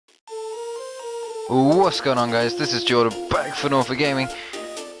What's going on, guys? This is Jordan back for Norfolk Gaming.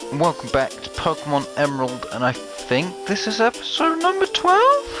 Welcome back to Pokemon Emerald, and I think this is episode number 12?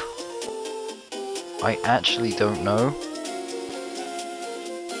 I actually don't know.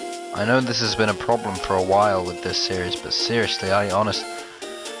 I know this has been a problem for a while with this series, but seriously,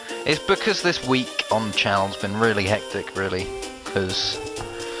 it's because this week on the channel's been really hectic, really, because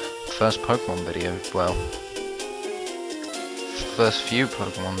first Pokemon video, well, first few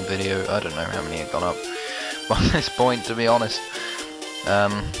Pokemon video, I don't know how many have gone up by this point, to be honest,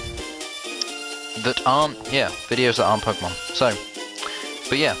 videos that aren't Pokemon, so,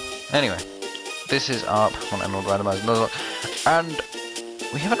 but yeah, anyway, this is our Pokemon Emerald Randomizer Nuzlocke, and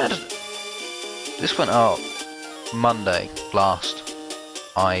we haven't had this went out Monday last,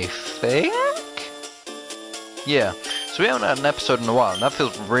 I think? Yeah, so we haven't had an episode in a while, and that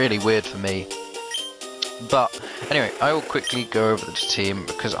feels really weird for me. But anyway, I will quickly go over the team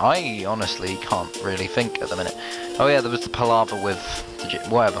because I honestly can't really think at the minute. Oh yeah, there was the palaver with the gym,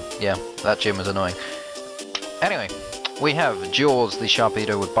 whatever. Yeah, that gym was annoying. Anyway, we have Jaws, the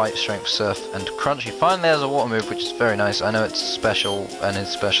Sharpedo with Bite, Strength, Surf, and Crunchy. Finally, there's a water move, which is very nice. I know it's special and his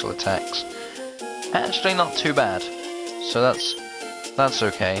special attacks actually not too bad, so that's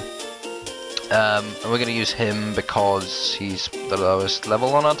okay. And we're gonna use him because he's the lowest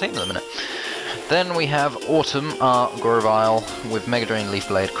level on our team at the minute. Then we have Autumn, our Grovyle, with Mega Drain, Leaf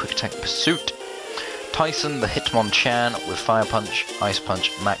Blade, Quick Attack, Pursuit. Tyson, the Hitmonchan, with Fire Punch, Ice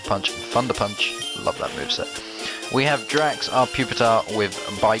Punch, Mach Punch, and Thunder Punch. Love that moveset. We have Drax, our Pupitar, with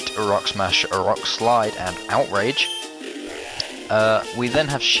Bite, Rock Smash, Rock Slide, and Outrage. We then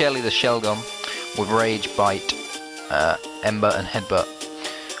have Shelly, the Shelgon, with Rage, Bite, Ember, and Headbutt.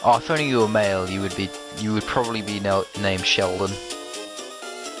 Oh, if only you were male, you would probably be named Sheldon.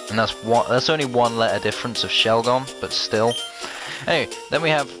 And that's only one letter difference of Shelgon, but still. Anyway, then we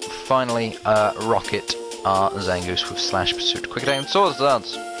have finally Rocket, our Zangoose with Slash, Pursuit, Quick Attack, and Swords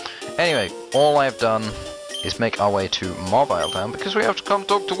Dance. Anyway, all I've done is make our way to Mobile Town because we have to come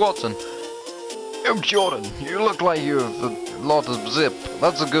talk to Watson. Oh, Jordan, you look like you have a lot of zip.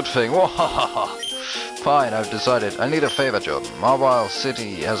 That's a good thing. Wahahaha. Fine, I've decided. I need a favor, Jordan. Mobile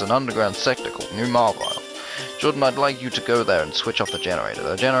City has an underground sector called New Mobile. Jordan, I'd like you to go there and switch off the generator.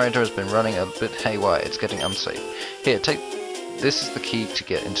 The generator has been running a bit haywire. It's getting unsafe. Here, take... This is the key to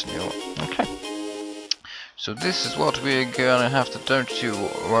get into New York. Okay. So this is what we're gonna have to... Don't you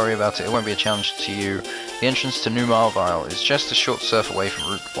worry about it. It won't be a challenge to you. The entrance to New Marvile is just a short surf away from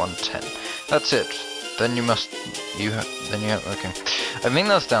Route 110. That's it. Then you must... Okay. I think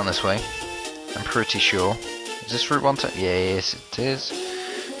that's down this way. I'm pretty sure. Is this Route 110? Yes, it is.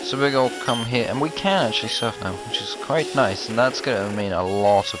 So we're gonna come here, and we can actually surf now, which is quite nice, and that's gonna mean a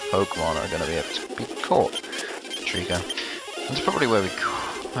lot of Pokemon are gonna be able to be caught. Trico. That's probably where we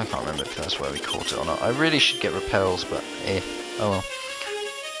I can't remember if that's where we caught it or not. I really should get repels, but oh well.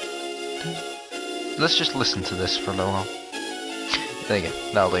 Let's just listen to this for a little while. There you go,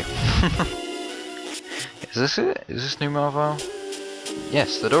 that'll do. Is this it? Is this New Marvile?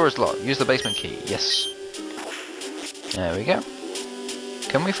 Yes, the door is locked. Use the basement key. Yes. There we go.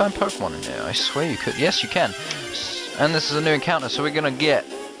 Can we find Pokemon in here? I swear you could. Yes, you can. And this is a new encounter, so we're gonna get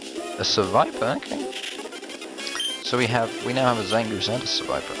a Survivor. Okay. So we now have a Zangoose and a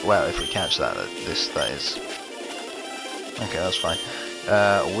Survivor. Well, if we catch that is. Okay, that's fine.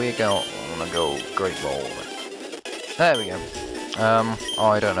 We're gonna go Great Ball. There we go. Oh,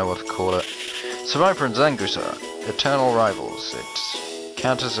 I don't know what to call it. Survivor and Zangoose are eternal rivals. It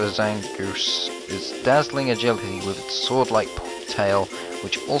counters a Zangoose its dazzling agility with its sword-like tail,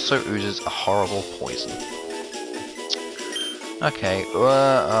 which also oozes a horrible poison. Okay,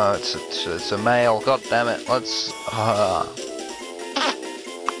 it's a male. God damn it! Let's.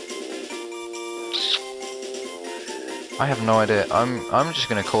 I have no idea. I'm just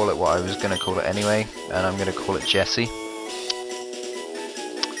gonna call it what I was gonna call it anyway, and I'm gonna call it Jessie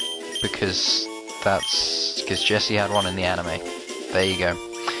because Jessie had one in the anime. There you go.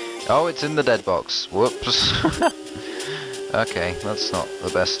 Oh, it's in the dead box. Whoops. Okay, that's not the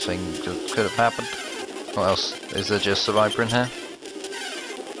best thing that could have happened. What else? Is there just Survivor in here?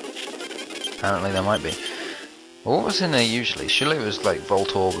 Apparently there might be. What was in there usually? Surely it was like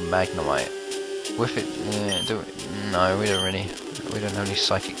Voltorb and Magnemite. With it, no, we don't have any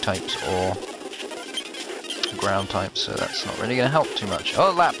Psychic types or Ground types, so that's not really going to help too much.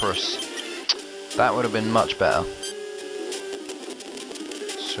 Oh, Lapras! That would have been much better.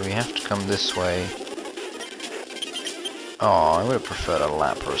 So we have to come this way. Oh, I would have preferred a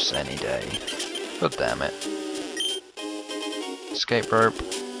Lapras any day. But damn it. Escape rope.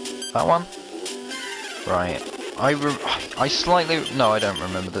 That one? Right. I slightly... No, I don't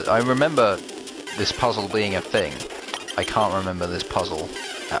remember that. I remember this puzzle being a thing. I can't remember this puzzle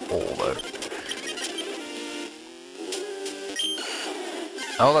at all, though.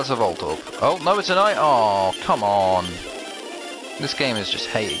 Oh, that's a Voltorb. Oh, no, it's an eye. Oh, come on. This game is just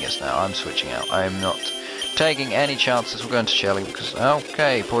hating us now. I'm switching out. I'm not taking any chances. We're going to Shelly because...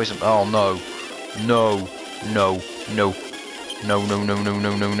 Okay, poison... Oh, no. No. No. No. No, no, no, no,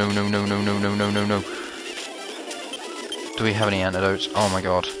 no, no, no, no, no, no, no, no, no, no, no. Do we have any antidotes? Oh, my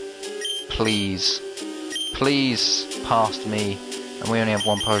God. Please. Please, past me. And we only have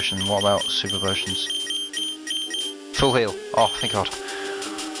one potion. What about super potions? Full heal. Oh, thank God.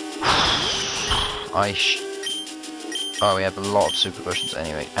 Oh, we have a lot of super potions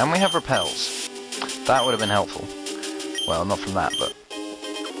anyway. And we have repels. That would have been helpful. Well, not from that, but...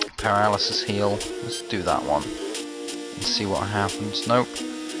 Paralysis heal. Let's do that one. And see what happens. Nope.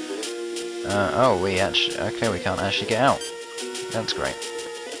 Oh, we actually... Okay, we can't actually get out. That's great.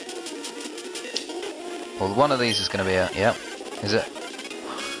 Well, one of these is going to be a... Yep. Is it?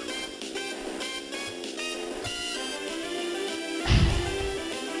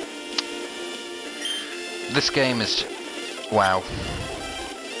 This game is... Wow.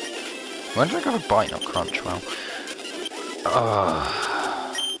 When did I go for bite, not crunch? Wow.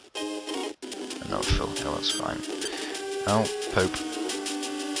 Not full heal, that's fine. Oh, poop.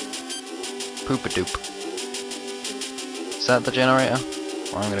 Poop-a-doop. Is that the generator?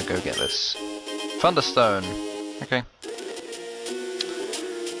 Well, I'm gonna go get this. Thunderstone! Okay.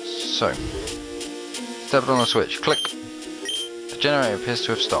 So. Step it on the switch. Click! The generator appears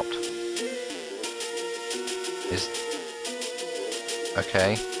to have stopped.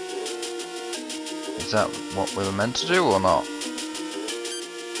 Okay. Is that what we were meant to do or not?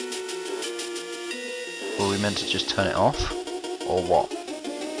 Were we meant to just turn it off? Or what?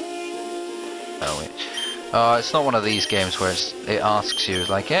 Oh wait. It's not one of these games where it asks you,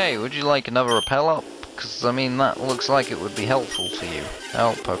 like, hey, would you like another repel up? Because, I mean, that looks like it would be helpful for you.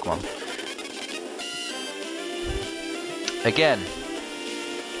 Oh, Pokemon. Again.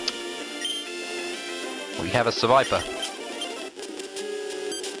 We have a Survivor.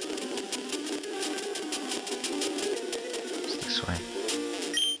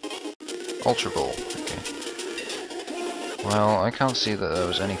 Ultra Ball, okay. Well, I can't see that there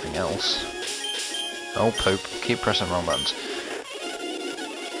was anything else. Oh, poop. Keep pressing wrong buttons.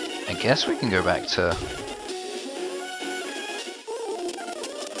 I guess we can go back to...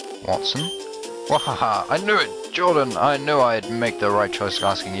 Watson? Wahaha! I knew it! Jordan! I knew I'd make the right choice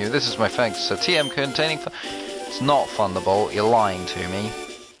asking you. This is my thanks. A TM containing... It's not Thunderbolt. You're lying to me.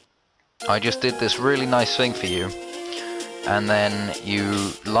 I just did this really nice thing for you. And then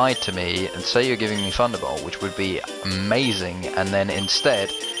you lied to me and say you're giving me Thunderbolt, which would be amazing, and then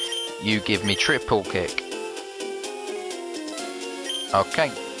instead you give me Triple Kick.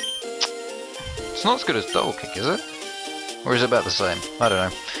 Okay. It's not as good as Double Kick, is it? Or is it about the same? I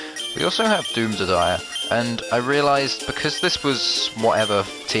don't know. We also have Doom Desire, and I realised because this was whatever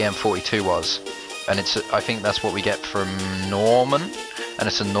TM42 was, and I think that's what we get from Norman, and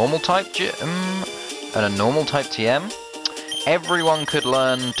it's a normal type and a normal type TM. Everyone could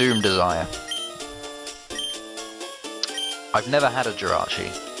learn Doom Desire. I've never had a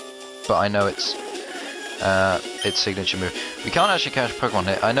Jirachi, but I know its signature move. We can't actually catch a Pokemon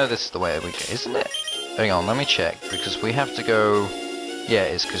here. I know this is the way we go, isn't it? Hang on, let me check, because we have to go... Yeah,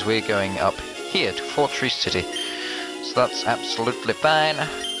 it is, because we're going up here to Fortress City. So that's absolutely fine.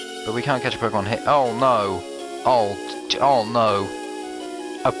 But we can't catch a Pokemon here. Oh no! Oh no!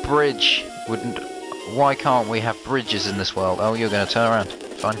 A bridge wouldn't... Why can't we have bridges in this world? Oh, you're going to turn around.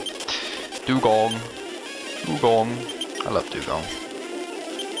 Fine. Dugong. Dugong. I love Dugong.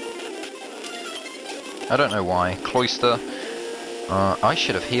 I don't know why. Cloyster. I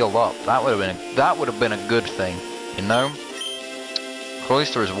should have healed up. That would have been a good thing, you know.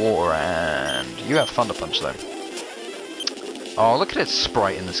 Cloyster is water, and you have Thunder Punch though. Oh, look at its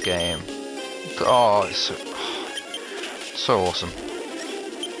sprite in this game. Oh, it's so awesome.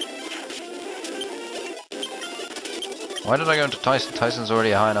 Why did I go into Tyson? Tyson's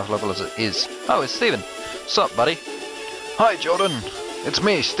already a high enough level as it is. Oh, it's Steven. Sup, buddy? Hi, Jordan. It's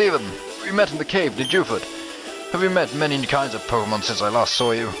me, Steven. We met in the cave near Juford. Have you met many kinds of Pokemon since I last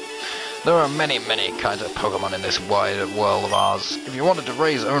saw you? There are many kinds of Pokemon in this wide world of ours. If you wanted to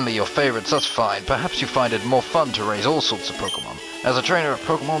raise only your favorites, that's fine. Perhaps you find it more fun to raise all sorts of Pokemon. As a trainer of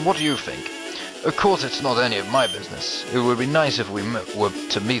Pokemon, what do you think? Of course, it's not any of my business. It would be nice if we were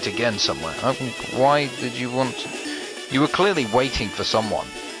to meet again somewhere. Why did you want to... You were clearly waiting for someone.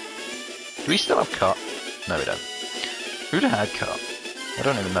 Do we still have Cut? No, we don't. Who'd have had Cut? I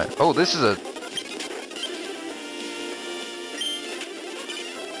don't even know. Oh, this is a...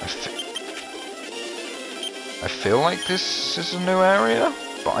 I feel like this is a new area,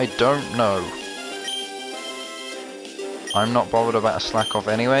 but I don't know. I'm not bothered about a slack off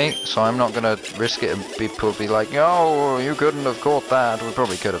anyway, so I'm not gonna risk it and people be like, "Oh, you couldn't have caught that." We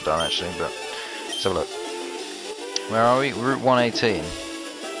probably could have done actually, but let's have a look. Where are we? Route 118.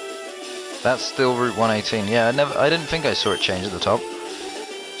 That's still Route 118. Yeah, I didn't think I saw it change at the top.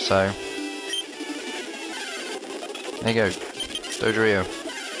 So there you go. Dodrio.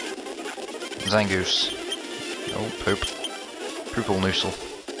 Zangoose. Oh, poop. Poople Noosel.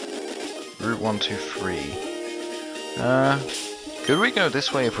 Route 123. Could we go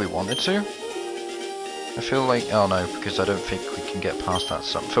this way if we wanted to? I feel like... oh no, because I don't think we can get past that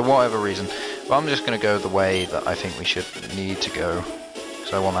for whatever reason. But I'm just going to go the way that I think we should need to go.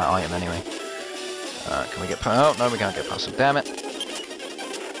 Because I want that item anyway. Can we get past... oh, no, we can't get past them. Damn it.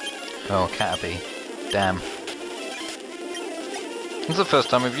 Oh, Caterpie. Damn. This is the first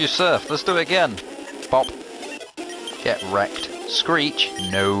time we've used Surf. Let's do it again. Bop. Get wrecked. Screech.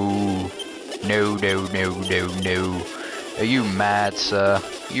 No. No, no, no, no, no. Are you mad, sir?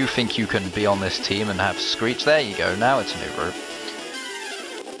 You think you can be on this team and have Screech? There you go. Now it's a new route.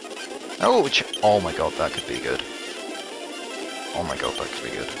 Oh, oh my god, that could be good. Oh my god, that could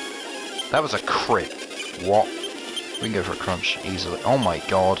be good. That was a crit. What? We can go for a crunch easily. Oh my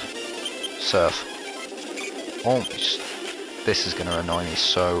god. Surf. Oh, this is going to annoy me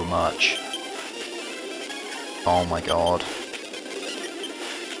so much. Oh my god.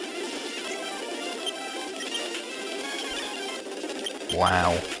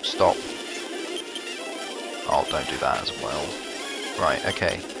 Wow. Stop. Oh, don't do that as well. Right,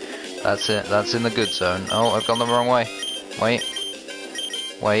 okay. That's it. That's in the good zone. Oh, I've gone the wrong way. Wait.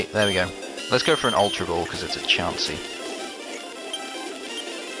 Wait, there we go. Let's go for an Ultra Ball, because it's a Chansey.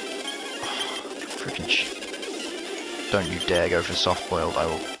 Freaking don't you dare go for soft boiled. I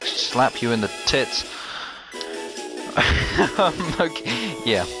will slap you in the tits. Okay.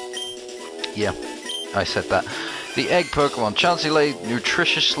 Yeah. Yeah. I said that. The egg Pokemon. Chansey lay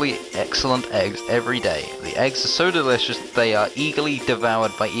nutritiously excellent eggs every day. The eggs are so delicious that they are eagerly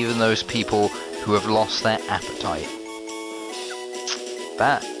devoured by even those people who have lost their appetite.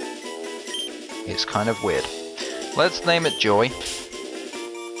 That is kind of weird. Let's name it Joy.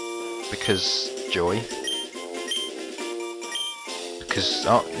 Because Joy. Because,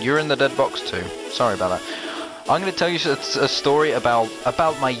 oh, you're in the dead box too. Sorry about that. I'm going to tell you a story about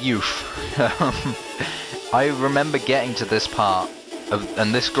my youth. I remember getting to this part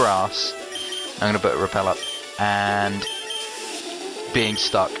and this grass. I'm going to put a rappel up and being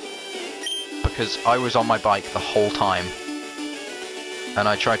stuck because I was on my bike the whole time and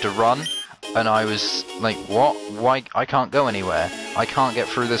I tried to run and I was like, what? Why? I can't go anywhere. I can't get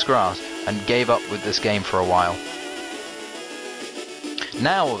through this grass, and gave up with this game for a while.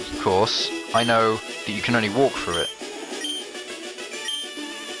 Now, of course, I know that you can only walk through it.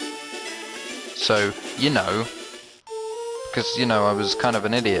 So, you know, because, you know, I was kind of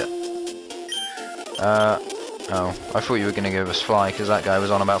an idiot. Oh, I thought you were going to give us Fly, because that guy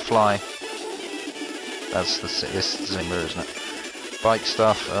was on about Fly. That's this is the same route, isn't it? Bike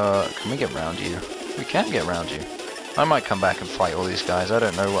stuff, can we get round you? We can get round you. I might come back and fight all these guys, I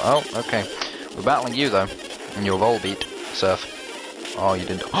don't know what... oh, okay. We're battling you, though. And your Volbeat, Surf. Oh, you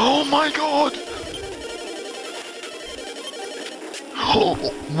didn't... oh my god! Oh,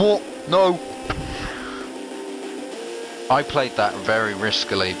 what? No! I played that very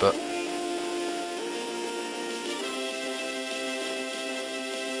riskily, but...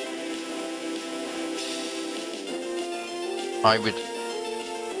 I would...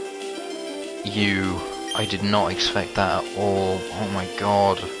 I did not expect that at all. Oh my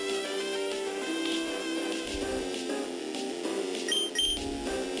god.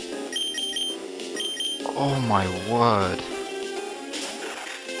 Oh my word.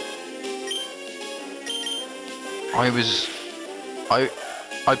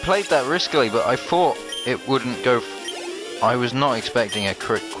 I played that riskily, but I thought it wouldn't go... I was not expecting a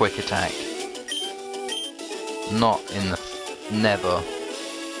quick attack. Not in the... never.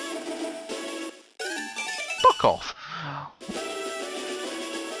 Fuck off!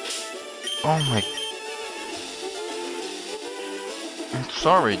 Oh my... I'm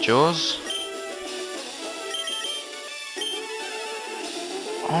sorry, Jaws.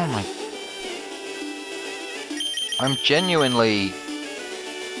 Oh my... I'm genuinely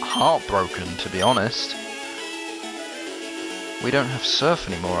heartbroken, to be honest. We don't have Surf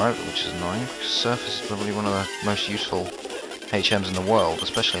anymore either, which is annoying, because Surf is probably one of the most useful HMs in the world,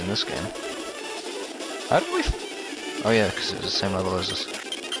 especially in this game. How did we... oh yeah, because it was the same level as us.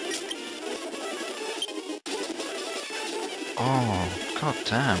 Oh, god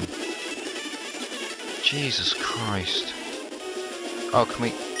damn. Jesus Christ. Oh, can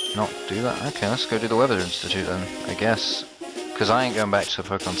we not do that? Okay, let's go do the Weather Institute then, I guess. Because I ain't going back to the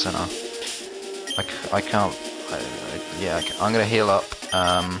Pokemon Center. I can't... yeah, I'm going to heal up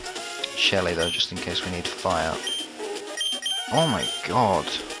Shelly though, just in case we need fire. Oh my god.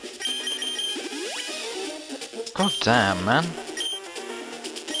 God damn, man.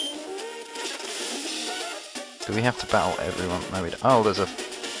 Do we have to battle everyone? No, we don't. Oh, there's a...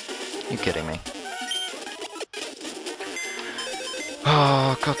 You kidding me?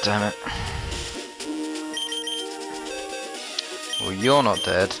 Oh, god damn it. Well, you're not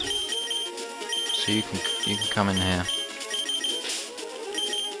dead. So you can come in here.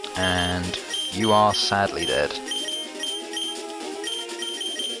 And you are sadly dead.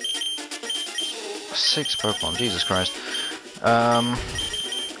 6 Pokemon, Jesus Christ. I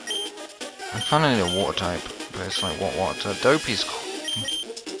kinda need a water type, but it's like what water type? Dopey's cool.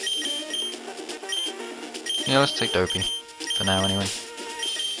 Yeah, let's take Dopey. For now anyway.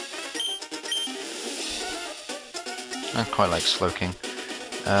 I quite like Slowking.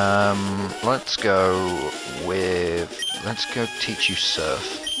 Let's go teach you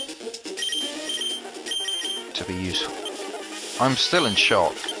Surf. To be useful. I'm still in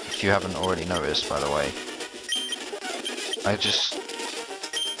shock, if you haven't already noticed, by the way.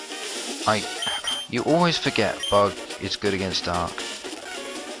 You always forget Bug is good against Dark.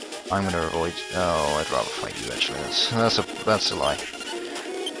 I'm gonna avoid... Oh, I'd rather fight you actually. That's a lie.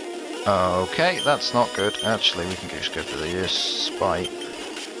 Okay, that's not good. Actually, we can just go for the Spite.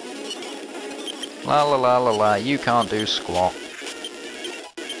 La la la la la, you can't do squat.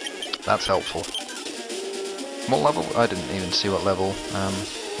 That's helpful. What level? I didn't even see what level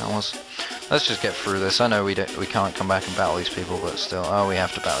that was. Let's just get through this. I know we can't come back and battle these people, but still. Oh, we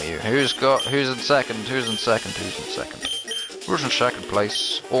have to battle you. Who's in second? Who's in second? Who's in second? Who's in second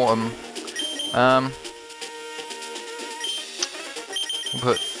place? Autumn. We'll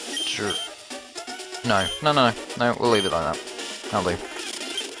put... No, we'll leave it like that. That'll do.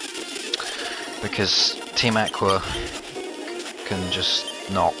 Because Team Aqua can just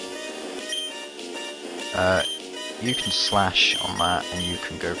not. You can slash on that, and you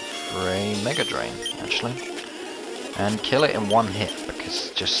can go for a Mega Drain, actually. And kill it in one hit, because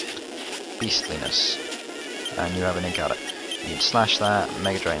just beastliness. And you have an ink at it. You can slash that,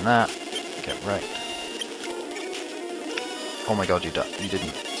 Mega Drain that, get wrecked. Oh my god, you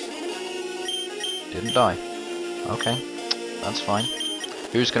didn't die. Okay, that's fine.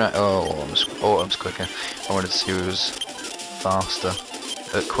 Who's gonna... Oh, Autumn's quicker. I wanted to see who was faster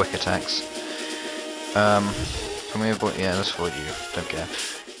at quick attacks. Can we avoid... Yeah, let's avoid you. Don't care.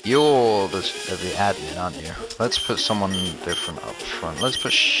 You're the admin, aren't you? Let's put someone different up front. Let's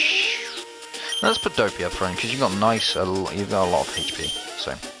put Dopey up front, because you've got you've got a lot of HP.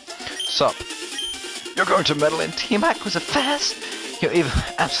 So, sup? You're going to meddle in Team Aqua's affairs? You're either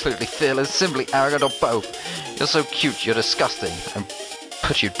absolutely fearless, simply arrogant, or both. You're so cute, you're disgusting. And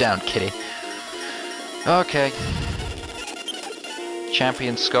put you down, kitty. Okay.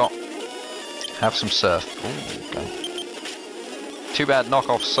 Champion Scott. Have some Surf. Ooh, okay. Too bad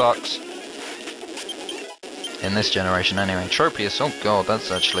knockoff sucks. In this generation anyway. Tropius, oh god, that's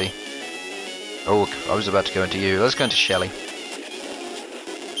actually... Oh, I was about to go into you. Let's go into Shelly.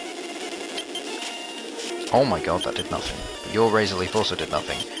 Oh my god, that did nothing. But your Razor Leaf also did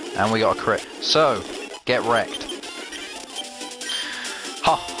nothing. And we got a crit. So, get wrecked.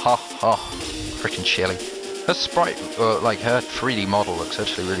 Ha ha ha. Frickin' Shelly. Her sprite, like her 3D model looks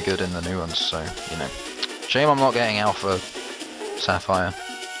actually really good in the new ones, so, you know. Shame I'm not getting Alpha Sapphire.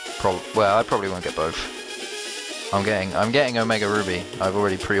 Well, I probably won't get both. I'm getting Omega Ruby. I've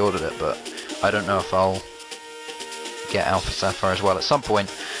already pre-ordered it, but I don't know if I'll get Alpha Sapphire as well at some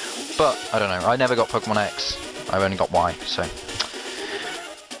point. But, I don't know. I never got Pokemon X. I've only got Y, so...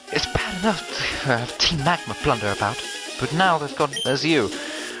 It's bad enough to have Team Magma plunder about, but now there's you.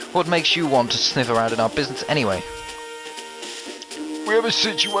 What makes you want to sniff around in our business anyway? We have a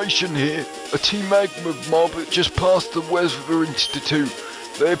situation here. A Team Magma mob just passed the Weather Institute.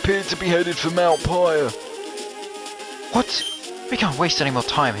 They appear to be headed for Mount Pyre. What? We can't waste any more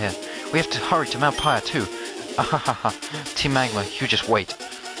time here. We have to hurry to Mount Pyre too. Ahahaha. Team Magma, you just wait.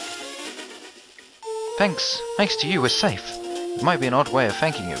 Thanks to you, we're safe. It might be an odd way of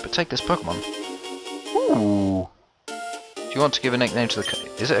thanking you, but take this Pokemon. Ooh. Do you want to give a nickname to the...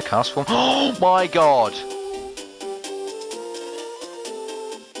 Is it a cast form? Oh my god!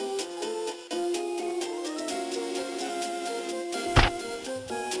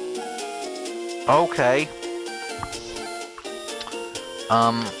 Okay.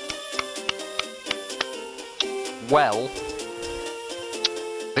 Well,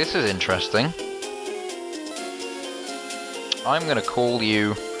 this is interesting. I'm gonna call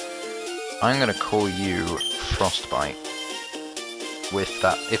you Frostbite. With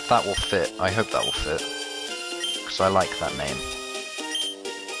that, if that will fit. I hope that will fit. Because I like that name.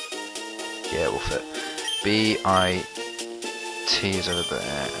 Yeah, it will fit. B-I-T is over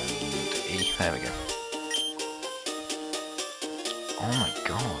there, and E. There we go. Oh my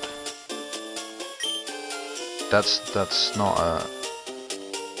god. That's not a...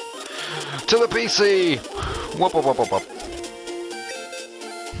 To the PC! Whoop whoop whoop whoop whoop.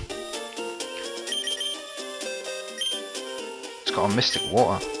 It's got a mystic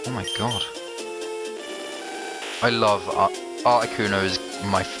water. Oh my god. I love Articuno is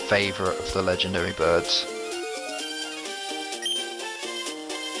my favourite of the legendary birds.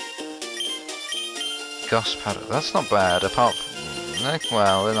 Gust powder. That's not bad. Apart from,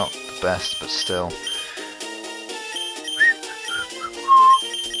 well, they're not the best, but still.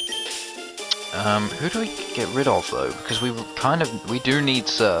 Who do we get rid of though? Because we do need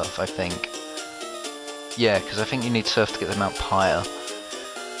Surf, I think. Yeah, because I think you need Surf to get them out higher.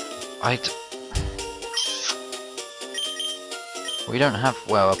 We don't have,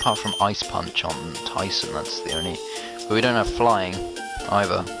 well, apart from Ice Punch on Tyson, that's the only... But we don't have Flying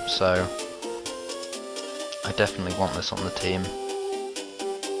either, so... I definitely want this on the team.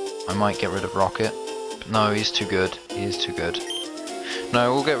 I might get rid of Rocket. But no, he's too good. He is too good.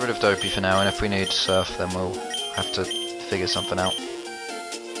 No, we'll get rid of Dopey for now, and if we need Surf, then we'll have to figure something out.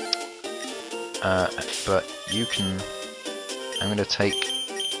 But you can... I'm going to take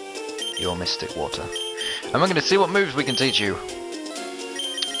your Mystic Water. And we're going to see what moves we can teach you.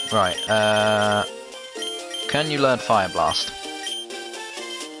 Right, can you learn Fire Blast?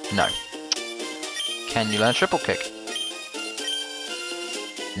 No. Can you learn Triple Kick?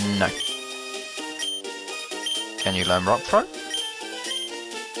 No. Can you learn Rock Throw?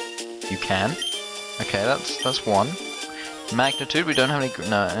 You can. Okay, that's one. Magnitude, we don't have any...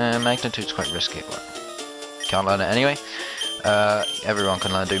 No, Magnitude's quite risky, but... Can't learn it anyway. Everyone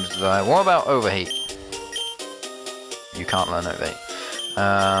can learn Doom's Desire. What about Overheat? You can't learn Overheat.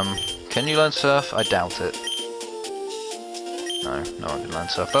 Can you learn Surf? I doubt it. No one can learn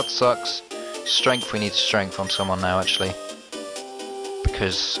Surf. That sucks. Strength, we need Strength on someone now, actually.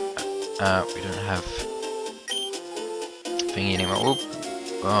 Because, we don't have... thingy anymore. Oop.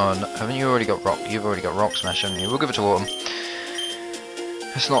 Oh, no, haven't you already got Rock? You've already got Rock Smash, haven't you? We'll give it to Autumn.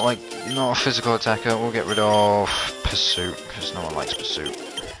 It's not like, not a physical attacker. We'll get rid of Pursuit, because no one likes Pursuit.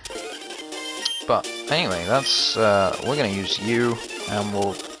 But, anyway, that's, we're gonna use you, and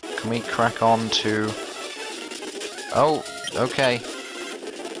we'll, can we crack on to... Oh, okay.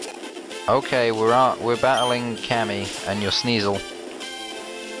 Okay, we're battling Cammy and your Sneasel.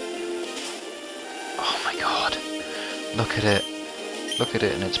 Oh my god. Look at it. Look at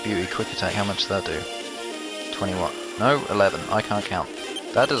it in its beauty. Quick attack, how much does that do? 20 what? No, 11. I can't count.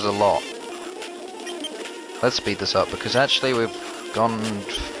 That is a lot. Let's speed this up, because actually we've gone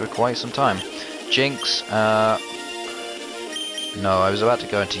for quite some time. Jinx, no, I was about to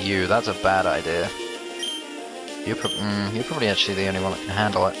go into you. That's a bad idea. You're probably actually the only one that can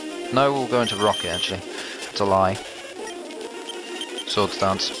handle it. No, we'll go into Rocket, actually. That's a lie. Sword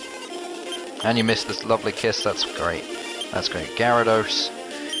Stance. And you missed this lovely kiss, that's great. That's great. Gyarados.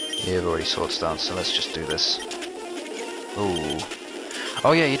 You've already Sword Stance, so let's just do this. Ooh.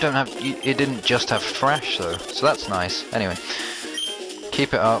 Oh yeah, you don't have... it didn't just have Thrash, though, so that's nice. Anyway.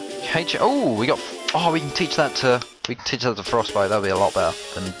 Keep it up. Oh, we got... Oh, we can teach that to... We can teach that to Frostbite, that'll be a lot better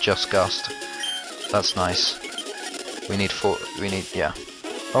than just Gust. That's nice. We need yeah.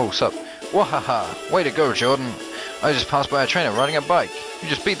 Oh, sup? Wahaha! Way to go, Jordan! I just passed by a trainer riding a bike. You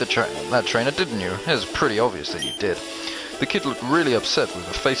just beat that trainer, didn't you? It was pretty obvious that you did. The kid looked really upset with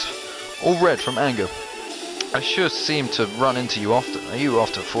a face all red from anger. I sure seem to run into you often. Are you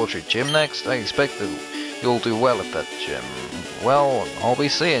off to Fortree Gym next? I expect that you'll do well at that gym. Well, I'll be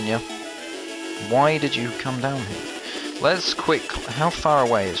seeing you. Why did you come down here? Let's how far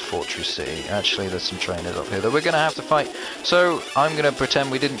away is Fortree City? Actually, there's some trainers up here that we're going to have to fight. So, I'm going to pretend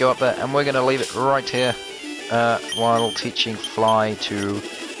we didn't go up there, and we're going to leave it right here, while teaching Fly to,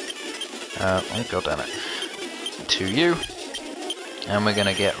 oh god damn it, to you. And we're going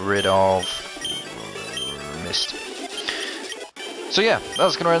to get rid of Mist. So yeah,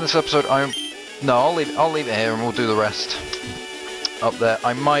 that's going to end this episode. No, I'll leave it here, and we'll do the rest up there.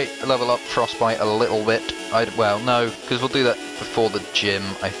 I might level up Frostbite a little bit. Well, no, because we'll do that before the gym,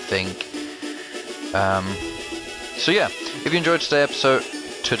 I think. So yeah, if you enjoyed today's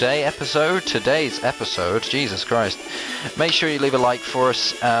episode, Jesus Christ, make sure you leave a like for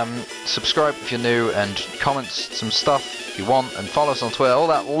us, subscribe if you're new, and comment some stuff if you want, and follow us on Twitter, all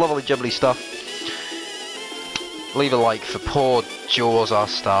that lovely jubbly stuff. leave a like for poor Jaws, our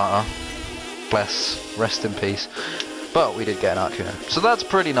starter. Bless, rest in peace. But we did get an Arcuno, so that's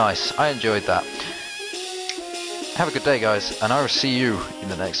pretty nice. I enjoyed that. Have a good day, guys, and I will see you in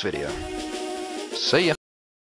the next video. See ya.